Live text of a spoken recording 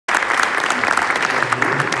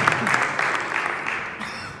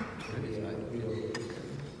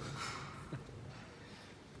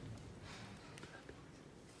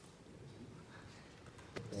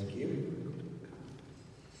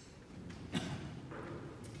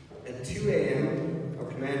At 2 a.m., our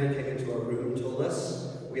commander came into our room and told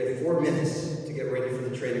us we had 4 minutes to get ready for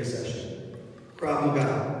the training session. Krav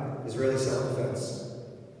Maga, Israeli self-defense.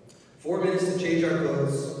 4 minutes to change our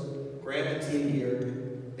clothes, grab the team gear,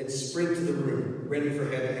 and sprint to the room, ready for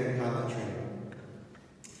hand-to-hand combat training.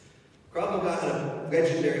 Krav Maga had a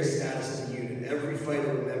legendary status in the unit. Every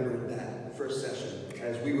fighter remembered that first session,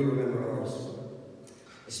 as we would remember ours.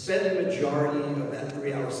 I spent the majority of that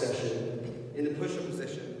 3-hour session in the push-up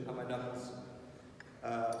position on my knuckles.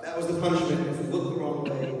 That was the punishment if we looked the wrong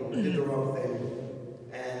way or did the wrong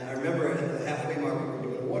thing. And I remember at the halfway mark we were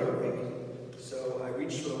doing a water break, so I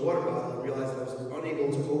reached for the water bottle and realized I was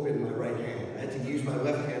unable to open my right hand. I had to use my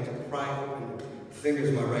left hand to pry open the fingers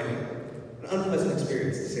of my right hand. An unpleasant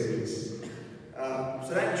experience, to say the least.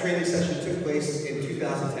 So that training session took place in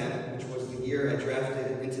 2010, which was the year I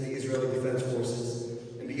drafted into the Israeli Defense Forces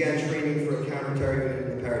and began training for a counter-terror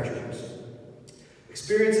unit in the paratroopers.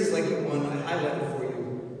 Experiences like the one I highlighted for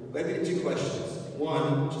you led me to 2 questions.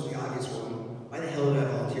 One, which is the obvious one, why the hell did I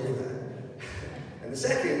volunteer for that? And the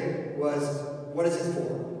second was, what is it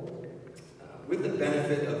for? With the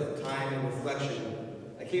benefit of time and reflection,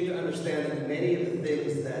 I came to understand that many of the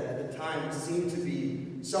things that at the time seemed to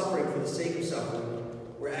be suffering for the sake of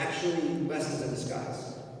suffering were actually lessons in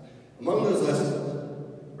disguise. Among those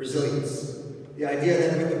lessons, resilience. The idea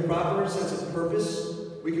that with the proper sense of purpose,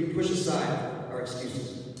 we can push aside our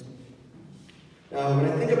excuses. Now, when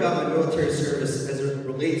I think about my military service as it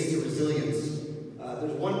relates to resilience,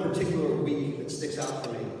 there's one particular week that sticks out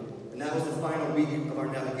for me, and that was the final week of our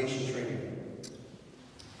navigation training.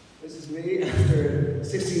 This is me after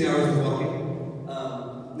 16 hours of walking,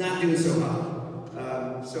 not doing so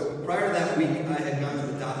hot. So prior to that week, I had gone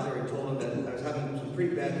to the doctor and told him that I was having some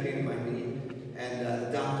pretty bad pain in my knee, and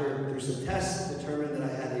the doctor, through some tests, determined that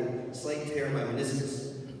I had a slight tear in my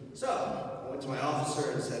meniscus. So I went to my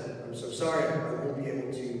officer and said, I'm so sorry, I won't be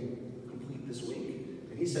able to complete this week.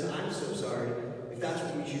 And he said, I'm so sorry, if that's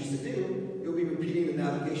what you choose to do, you'll be repeating the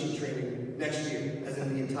navigation training next year, as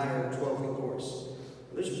in the entire 12-week course.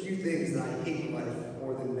 There's a few things that I hate in life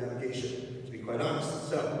more than navigation, to be quite honest.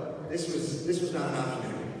 So this was not an option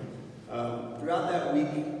for me. Throughout that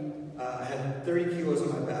week, I had 30 kilos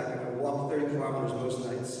on my back, and I walked 30 kilometers most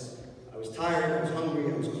nights. I was tired, I was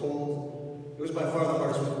hungry, I was cold. It was by far the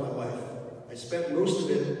hardest week of my life. I spent most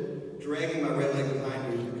of it dragging my right leg behind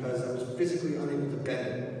me because I was physically unable to bend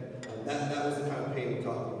it. That was the kind of pain we're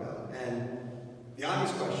talking about. And the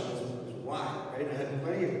obvious question is why, right? I had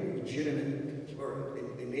plenty of legitimate, or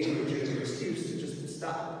innate legitimate excuse to just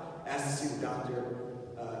stop. Asked to see the doctor,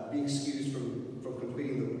 be excused from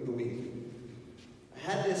completing the week. I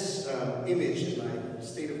had this image in my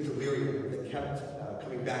state of delirium that kept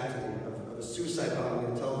coming back to me of a suicide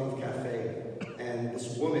bombing in a Tel Aviv cafe, and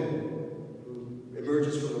this woman who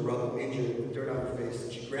emerges from the rubble, injured, with dirt on her face,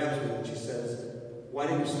 and she grabs me and she says, "Why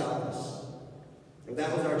didn't you stop us?" And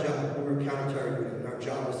that was our job. We were a counter-terror unit, and our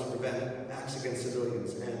job was to prevent acts against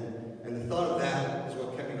civilians. And the thought of that is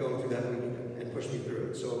what kept me going through that week and pushed me through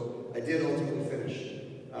it. So I did ultimately finish.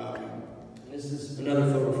 And this is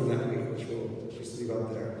another photo from that week, which we'll just leave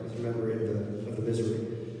up there as a memory of the misery.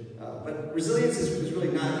 But resilience is really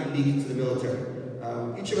not unique to the military.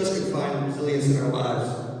 Each of us can find resilience in our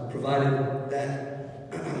lives, provided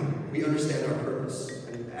that we understand our purpose.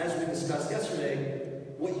 And as we discussed yesterday,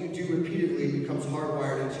 what you do repeatedly becomes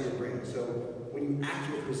hardwired into your brain. So when you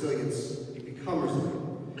act with resilience, you become resilient.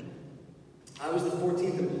 I was the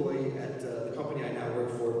 14th employee at the company I now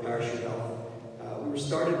work for, Parachute Health. We were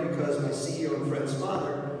started because my CEO and friend's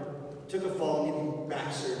father took a fall, needed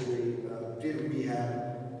back surgery, did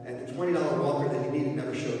rehab, and the $20 walker that he needed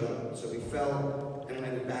never showed up. So he fell and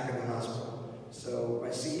ended back in the hospital. So my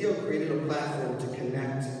CEO created a platform to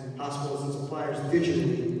connect hospitals and suppliers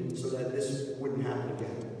digitally so that this wouldn't happen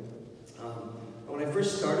again. When I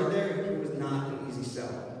first started there, it was not an easy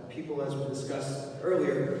sell. People, as we discussed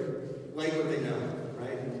earlier, like what they know,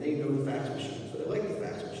 right? They know the fax machine, so they like the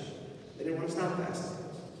fax machine. They didn't want to stop faxing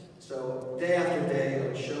things. So day after day, I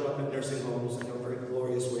would show up at nursing homes in a very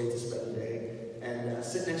glorious way to spend the day, and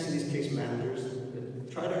sit next to these case managers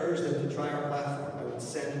and try to urge them to try our platform. I would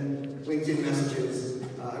send LinkedIn messages.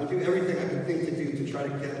 I would do everything I could think to do to try to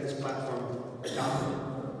get this platform adopted.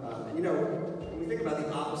 And you know, when we think about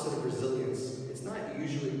the opposite of resilience, it's not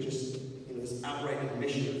usually just this outright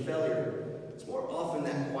admission of failure. It's more often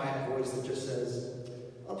that quiet voice that just says,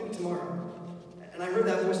 "I'll do it tomorrow." And I heard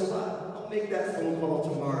that voice a lot. I'll make that phone call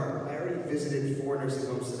tomorrow. I already visited 4 nursing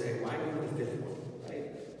homes today. Why go to the 5th one?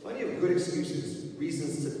 Right? Plenty of good excuses,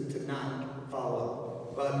 reasons to not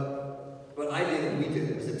follow up. But I did, and we did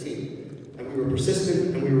it as a team. And we were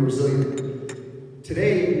persistent, and we were resilient.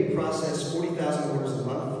 Today, we process 40,000 orders a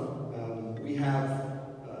month. We have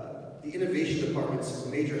the innovation departments of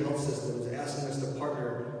major health systems asking us to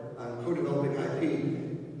partner on co-developing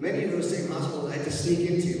IP. Many of those same hospitals I had to sneak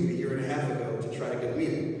into a year and a half ago to try to get a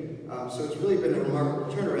meeting. So it's really been a remarkable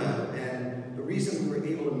turnaround, and the reason we were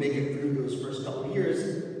able to make it through those first couple of years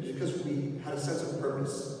is because we had a sense of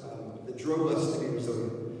purpose that drove us to be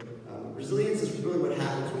resilient. Resilience is really what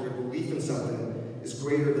happens when your belief in something is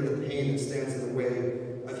greater than the pain that stands in the way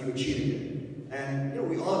of you achieving it. And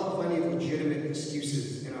we all have plenty of legitimate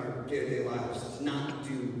excuses in our day-to-day lives to not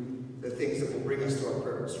do the things that will bring us to our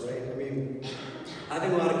purpose, right? I mean,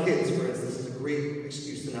 having a lot of kids, for instance, is a great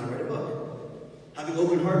excuse to not write a book. Having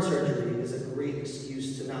open heart surgery is a great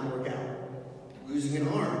excuse to not work out. Losing an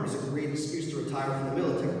arm is a great excuse to retire from the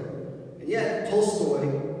military. And yet, Tolstoy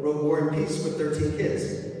wrote War and Peace with 13 kids.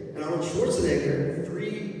 And Arnold Schwarzenegger,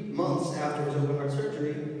 3 months after his open heart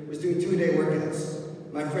surgery, was doing 2-a-day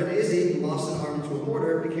workouts. My friend Izzy, who lost an arm to a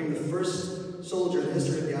mortar, became the first soldier in the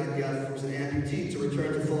history of the IDF who was an amputee to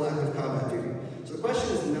return to full active combat duty. So the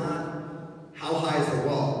question is not how high is the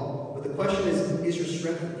wall, but the question is your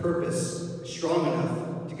strength of purpose strong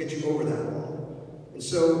enough to get you over that wall? And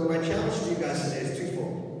so my challenge to you guys today is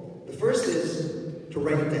twofold. The first is to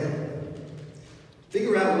write it down.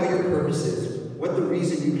 Figure out what your purpose is, what the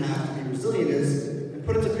reason you have to be resilient is, and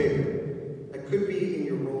put it to paper. That could be in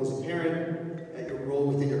your role as a parent, at your role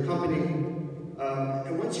within your company.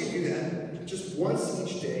 And once you do that, just once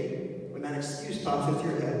each day, when that excuse pops into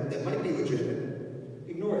your head that might be legitimate,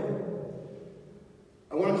 ignore it.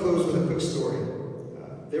 I want to close with a quick story.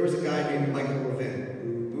 There was a guy named Michael Levin who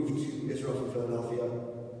moved to Israel from Philadelphia,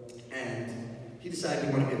 and he decided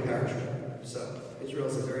he wanted to be a paratrooper. So Israel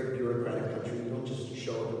is a very bureaucratic country. You don't just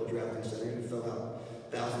show up at the drafting center and fill out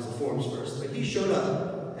thousands of forms first. But he showed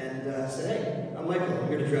up and said, "Hey, I'm Michael. I'm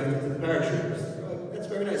here to draft into the paratroopers." They're like, "That's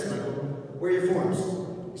very nice, Michael. Where are your forms?"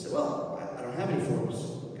 He said, "Well, I don't have any forms."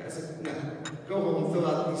 The guy said, "No. Go home, fill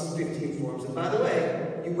out these 15 forms. And by the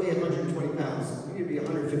way, you weigh 120 pounds. You need to be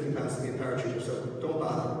 150 pounds to be a paratrooper, so don't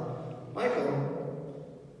bother." Michael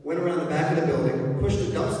went around the back of the building, pushed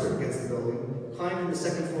a dumpster against the building, climbed in the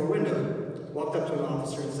second floor window, walked up to an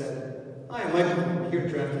officer and said, "Hi, I'm Michael. I'm here to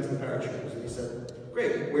draft into the paratroopers." And he said,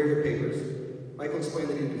 "Great, where are your papers?" Michael explained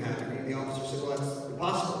that he didn't have any, and the officer said, "Well, that's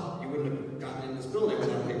impossible. You wouldn't have gotten in this building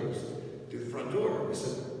without papers. Through the front door." He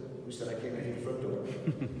said, "Who said I came in through the front door?"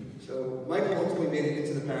 So Michael ultimately made it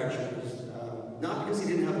into the paratroopers, not because he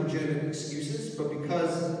didn't have legitimate excuses, but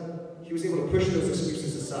because he was able to push those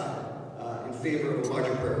excuses aside in favor of a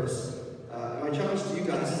larger purpose. And my challenge to you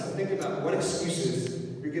guys is to think about what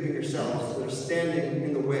excuses you're giving yourselves that are standing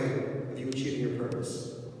in the way of you achieving your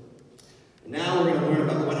purpose. And now we're going to learn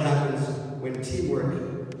about what happens when teamwork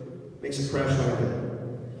makes a crash landing.